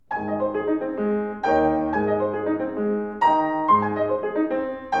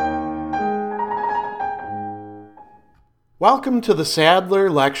Welcome to the Sadler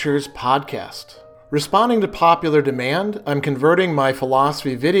Lectures podcast. Responding to popular demand, I'm converting my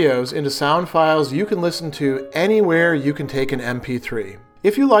philosophy videos into sound files you can listen to anywhere you can take an MP3.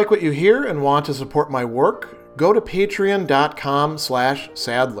 If you like what you hear and want to support my work, go to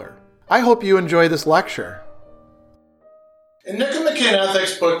patreon.com/Sadler. I hope you enjoy this lecture. In Nicomachean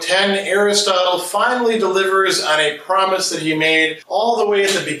Ethics, Book 10, Aristotle finally delivers on a promise that he made all the way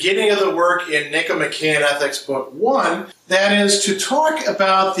at the beginning of the work in Nicomachean Ethics, Book 1, that is to talk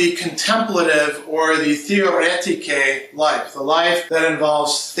about the contemplative or the theoretike life, the life that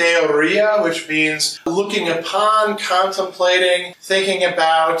involves theoria, which means looking upon, contemplating, thinking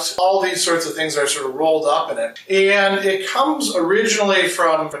about, all these sorts of things are sort of rolled up in it. And it comes originally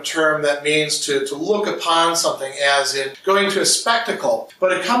from a term that means to look upon something as in going to a spectacle,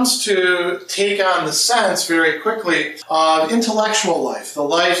 but it comes to take on the sense very quickly of intellectual life, the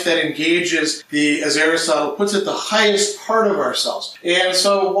life that engages the, as Aristotle puts it, the highest part of ourselves. And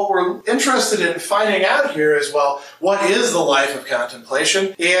so what we're interested in finding out here is, well, what is the life of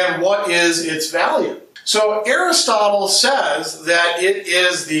contemplation and what is its value? So Aristotle says that it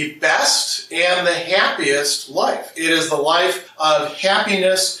is the best and the happiest life. It is the life of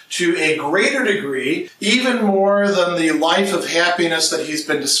happiness to a greater degree, even more than the life of happiness that he's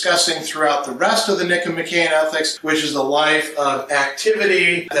been discussing throughout the rest of the Nicomachean Ethics, which is the life of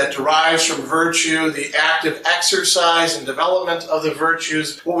activity that derives from virtue, the active exercise and development of the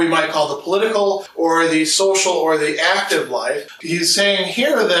virtues, what we might call the political or the social or the active life. He's saying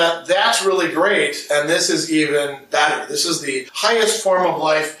here that that's really great, and this is even better. This is the highest form of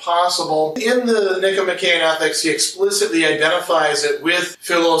life possible. In the Nicomachean Ethics, he explicitly identifies it with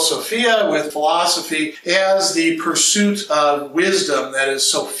philosophia, with philosophy, as the pursuit of wisdom, that is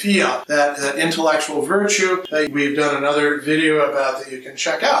sophia, that intellectual virtue that we've done another video about that you can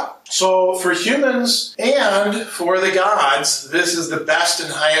check out. So for humans and for the gods, this is the best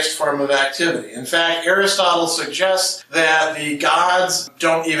and highest form of activity. In fact, Aristotle suggests that the gods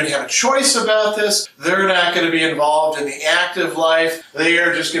don't even have a choice about this. They're not going to be involved in the active life. They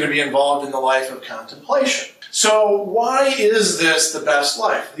are just going to be involved in the life of contemplation. So why is this the best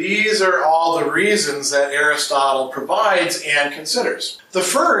life? These are all the reasons that Aristotle provides and considers. The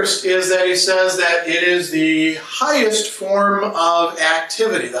first is that he says that it is the highest form of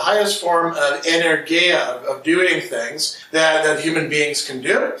activity, the highest form of energeia, of doing things that human beings can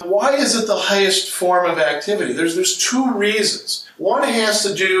do. Why is it the highest form of activity? There's two reasons. One has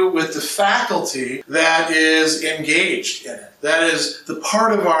to do with the faculty that is engaged in it. That is the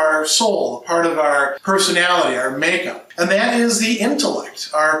part of our soul, the part of our personality, our makeup. And that is the intellect.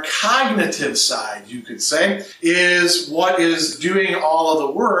 Our cognitive side, you could say, is what is doing all of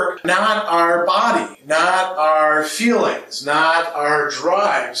the work, not our body, not our feelings, not our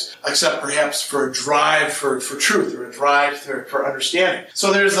drives, except perhaps for a drive for truth or a drive for understanding.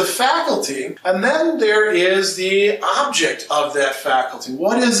 So there's the faculty, and then there is the object of that faculty.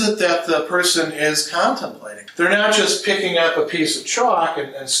 What is it that the person is contemplating? They're not just picking up a piece of chalk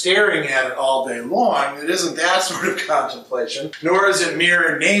and staring at it all day long. It isn't that sort of contemplation, nor is it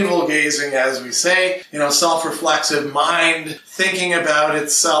mere navel-gazing, as we say, self-reflexive mind thinking about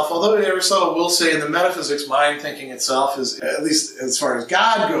itself. Although Aristotle will say in the metaphysics, mind thinking itself is, at least as far as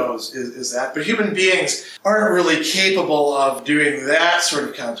God goes, is that. But human beings aren't really capable of doing that sort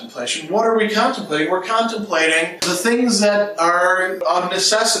of contemplation. What are we contemplating? We're contemplating the things that are of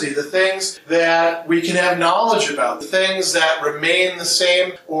necessity, the things that we can have knowledge about, the things that remain the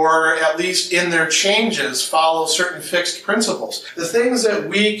same, or at least in their changes follow certain fixed principles, the things that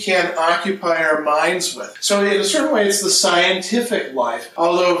we can occupy our minds with. So in a certain way, it's the scientific life,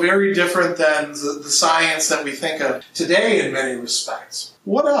 although very different than the science that we think of today in many respects.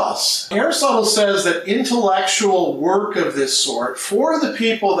 What else? Aristotle says that intellectual work of this sort, for the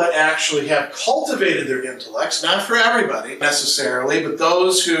people that actually have cultivated their intellects, not for everybody necessarily, but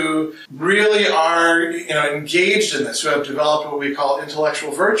those who really are engaged in this, who have developed what we call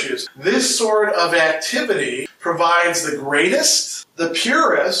intellectual virtues, this sort of activity provides the greatest, the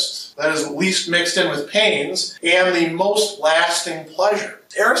purest, that is least mixed in with pains, and the most lasting pleasure.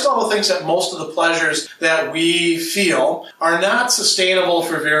 Aristotle thinks that most of the pleasures that we feel are not sustainable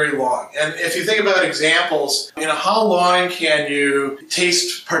for very long. And if you think about examples, how long can you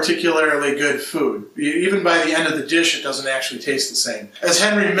taste particularly good food? Even by the end of the dish, it doesn't actually taste the same. As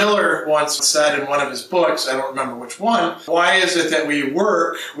Henry Miller once said in one of his books, I don't remember which one, why is it that we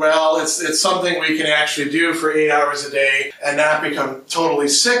work? Well, it's something we can actually do for 8 hours a day and not become totally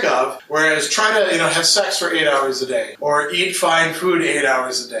sick of. of, whereas try to have sex for 8 hours a day or eat fine food 8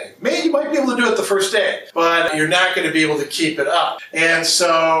 hours a day. Maybe you might be able to do it the first day, but you're not going to be able to keep it up. And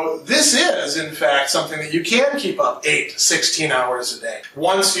so this is, in fact, something that you can keep up 8, 16 hours a day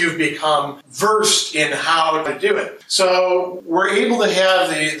once you've become versed in how to do it. So we're able to have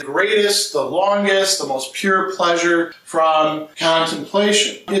the greatest, the longest, the most pure pleasure from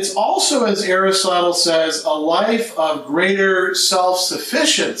contemplation. It's also, as Aristotle says, a life of greater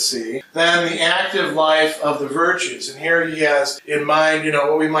self-sufficiency than the active life of the virtues. And here he has in mind,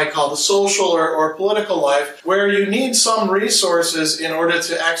 what we might call the social or political life, where you need some resources in order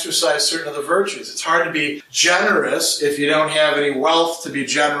to exercise certain of the virtues. It's hard to be generous if you don't have any wealth to be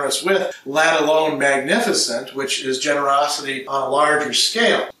generous with, let alone magnificent, which is generosity on a larger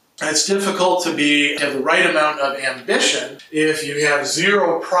scale. It's difficult to have the right amount of ambition if you have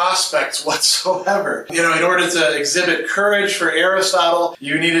zero prospects whatsoever. In order to exhibit courage for Aristotle,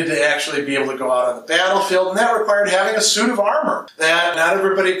 you needed to actually be able to go out on the battlefield, and that required having a suit of armor that not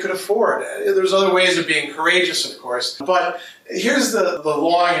everybody could afford. There's other ways of being courageous, of course, but here's the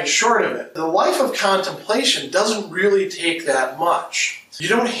long and short of it. The life of contemplation doesn't really take that much. You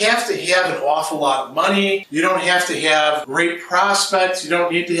don't have to have an awful lot of money. You don't have to have great prospects. You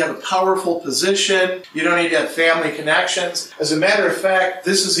don't need to have a powerful position. You don't need to have family connections. As a matter of fact,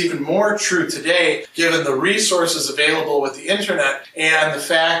 this is even more true today given the resources available with the internet and the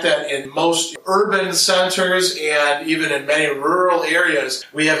fact that in most urban centers and even in many rural areas,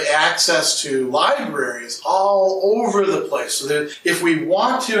 we have access to libraries all over the place. So that if we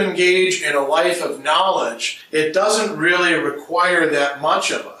want to engage in a life of knowledge, it doesn't really require that much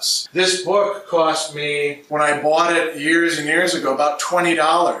of us. This book cost me, when I bought it years and years ago, about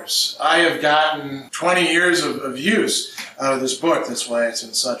 $20. I have gotten 20 years of use out of this book. That's why it's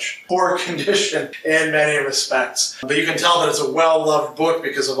in such poor condition in many respects. But you can tell that it's a well-loved book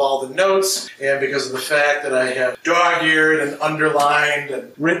because of all the notes and because of the fact that I have dog-eared and underlined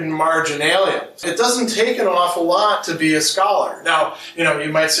and written marginalia. It doesn't take an awful lot to be a scholar. Now,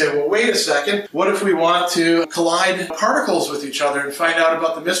 you might say, well, wait a second. What if we want to collide particles with each other and find out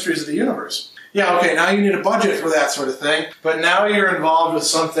about the mysteries of the universe? Yeah, okay, now you need a budget for that sort of thing, but now you're involved with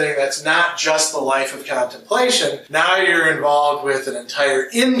something that's not just the life of contemplation. Now you're involved with an entire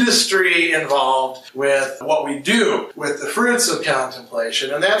industry involved with what we do with the fruits of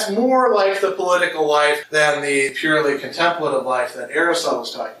contemplation, and that's more like the political life than the purely contemplative life that Aristotle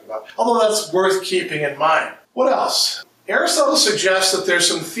was talking about, although that's worth keeping in mind. What else? Aristotle suggests that there's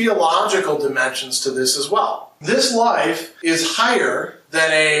some theological dimensions to this as well. This life is higher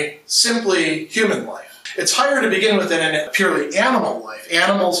than a simply human life. It's higher to begin with than a purely animal life.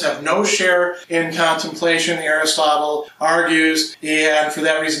 Animals have no share in contemplation, Aristotle argues, and for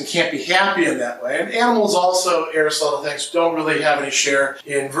that reason can't be happy in that way. And animals also, Aristotle thinks, don't really have any share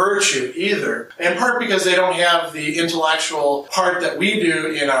in virtue either, in part because they don't have the intellectual part that we do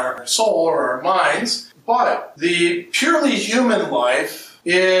in our soul or our minds. But the purely human life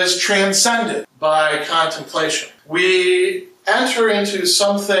is transcended by contemplation. We enter into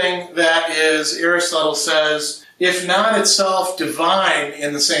something that is, Aristotle says, if not itself divine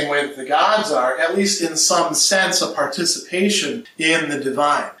in the same way that the gods are, at least in some sense a participation in the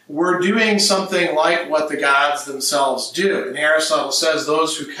divine. We're doing something like what the gods themselves do. And Aristotle says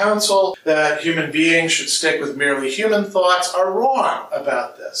those who counsel that human beings should stick with merely human thoughts are wrong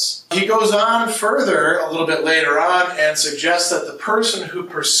about this. He goes on further a little bit later on and suggests that the person who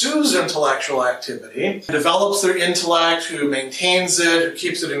pursues intellectual activity, develops their intellect, who maintains it, who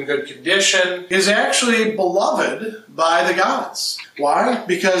keeps it in good condition, is actually beloved by the gods. Why?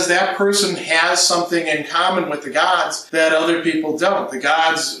 Because that person has something in common with the gods that other people don't. The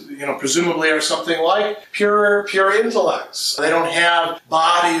gods, presumably are something like pure intellects. They don't have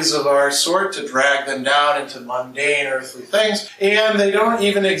bodies of our sort to drag them down into mundane earthly things, and they don't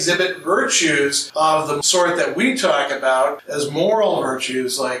even exhibit virtues of the sort that we talk about as moral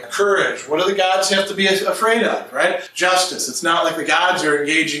virtues like courage. What do the gods have to be afraid of, right? Justice. It's not like the gods are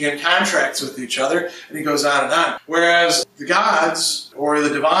engaging in contracts with each other, and he goes on and on. Whereas the gods, or the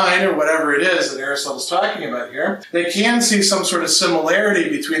divine, or whatever it is that Aristotle's talking about here, they can see some sort of similarity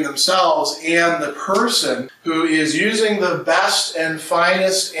between themselves and the person who is using the best and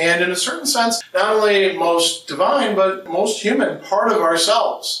finest and, in a certain sense, not only most divine, but most human part of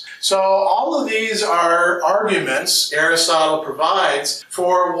ourselves. So all of these are arguments Aristotle provides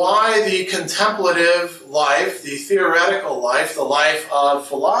for why the contemplative life, the theoretical life, the life of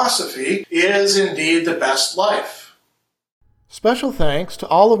philosophy, is indeed the best life. Special thanks to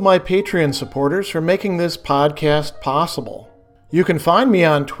all of my Patreon supporters for making this podcast possible. You can find me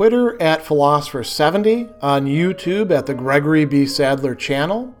on Twitter at Philosopher70, on YouTube at the Gregory B. Sadler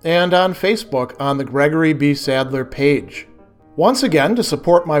channel, and on Facebook on the Gregory B. Sadler page. Once again, to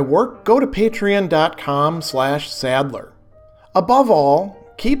support my work, go to patreon.com/Sadler. Above all,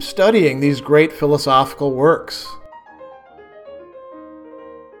 keep studying these great philosophical works.